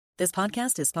This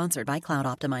podcast is sponsored by Cloud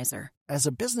Optimizer. As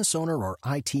a business owner or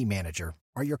IT manager,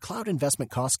 are your cloud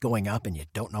investment costs going up and you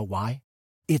don't know why?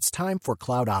 It's time for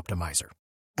Cloud Optimizer.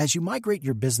 As you migrate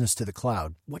your business to the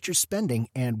cloud, what you're spending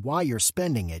and why you're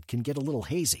spending it can get a little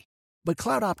hazy. But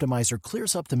Cloud Optimizer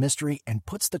clears up the mystery and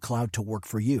puts the cloud to work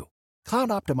for you. Cloud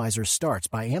Optimizer starts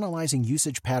by analyzing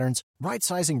usage patterns,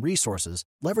 right-sizing resources,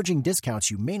 leveraging discounts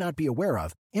you may not be aware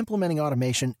of, implementing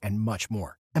automation, and much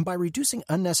more. And by reducing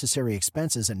unnecessary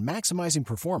expenses and maximizing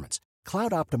performance,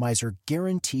 Cloud Optimizer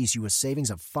guarantees you a savings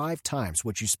of 5 times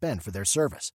what you spend for their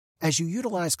service. As you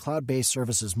utilize cloud-based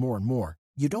services more and more,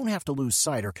 you don't have to lose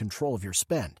sight or control of your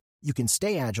spend. You can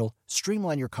stay agile,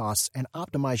 streamline your costs, and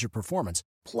optimize your performance,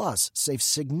 plus save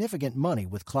significant money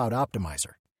with Cloud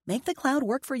Optimizer. Make the cloud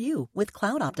work for you with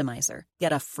Cloud Optimizer.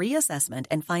 Get a free assessment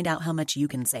and find out how much you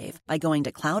can save by going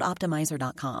to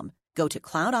cloudoptimizer.com. Go to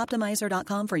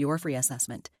cloudoptimizer.com for your free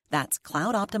assessment. That's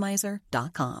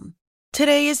cloudoptimizer.com.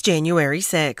 Today is January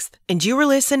 6th, and you are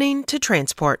listening to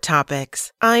Transport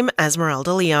Topics. I'm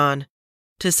Esmeralda Leon.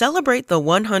 To celebrate the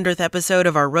 100th episode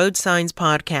of our Road Signs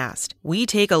podcast, we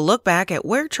take a look back at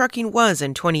where trucking was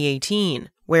in 2018,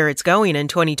 where it's going in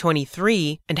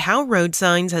 2023, and how Road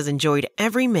Signs has enjoyed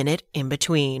every minute in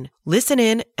between. Listen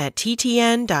in at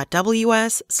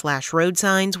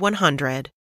ttn.ws/roadsigns100.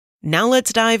 Now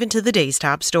let's dive into the day's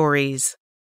top stories.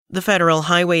 The Federal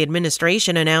Highway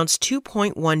Administration announced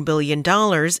 $2.1 billion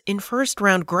in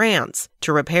first-round grants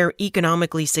to repair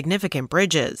economically significant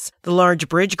bridges. The large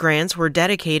bridge grants were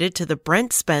dedicated to the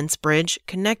Brent Spence Bridge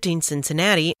connecting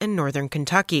Cincinnati and northern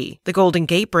Kentucky, the Golden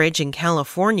Gate Bridge in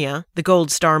California, the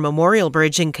Gold Star Memorial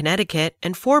Bridge in Connecticut,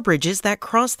 and 4 bridges that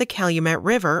cross the Calumet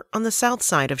River on the south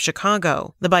side of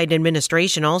Chicago. The Biden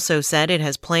administration also said it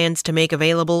has plans to make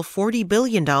available $40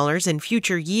 billion in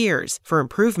future years for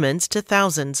improvements to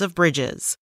thousands of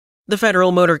bridges. The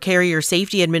Federal Motor Carrier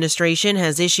Safety Administration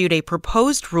has issued a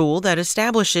proposed rule that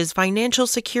establishes financial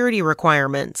security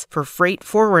requirements for freight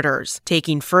forwarders,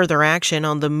 taking further action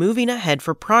on the Moving Ahead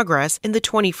for Progress in the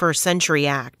 21st Century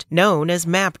Act, known as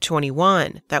MAP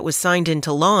 21, that was signed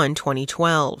into law in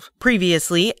 2012.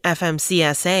 Previously,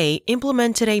 FMCSA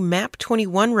implemented a MAP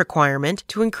 21 requirement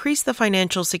to increase the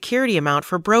financial security amount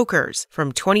for brokers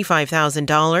from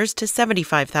 $25,000 to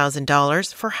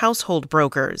 $75,000 for household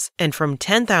brokers, and from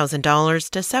 $10,000 to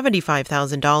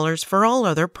 $75,000 for all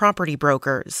other property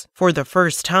brokers. For the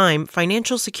first time,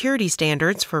 financial security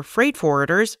standards for freight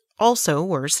forwarders also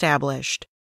were established.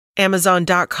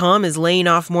 Amazon.com is laying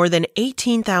off more than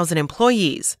 18,000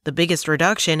 employees, the biggest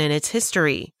reduction in its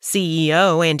history.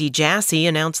 CEO Andy Jassy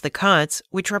announced the cuts,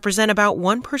 which represent about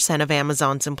 1% of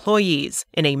Amazon's employees,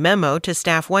 in a memo to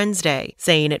staff Wednesday,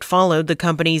 saying it followed the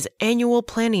company's annual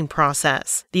planning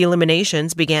process. The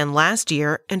eliminations began last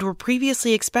year and were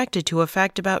previously expected to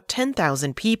affect about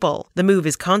 10,000 people. The move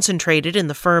is concentrated in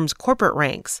the firm's corporate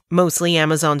ranks, mostly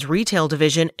Amazon's retail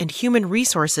division and human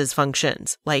resources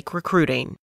functions, like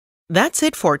recruiting. That's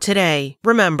it for today.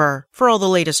 Remember, for all the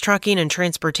latest trucking and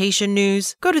transportation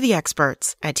news, go to the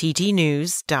experts at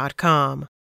ttnews.com.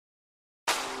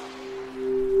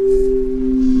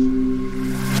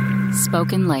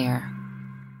 Spoken Layer.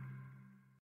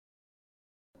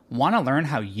 Want to learn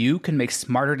how you can make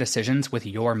smarter decisions with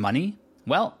your money?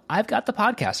 Well, I've got the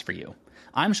podcast for you.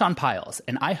 I'm Sean Piles,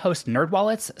 and I host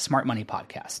NerdWallet's Smart Money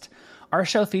Podcast. Our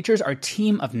show features our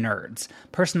team of nerds,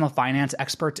 personal finance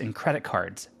experts in credit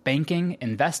cards, banking,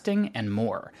 investing, and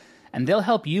more. And they'll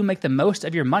help you make the most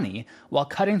of your money while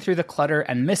cutting through the clutter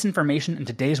and misinformation in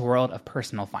today's world of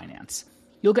personal finance.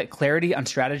 You'll get clarity on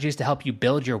strategies to help you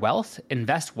build your wealth,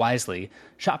 invest wisely,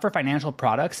 shop for financial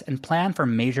products, and plan for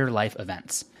major life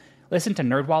events. Listen to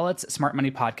NerdWallet's Smart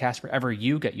Money Podcast wherever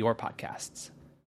you get your podcasts.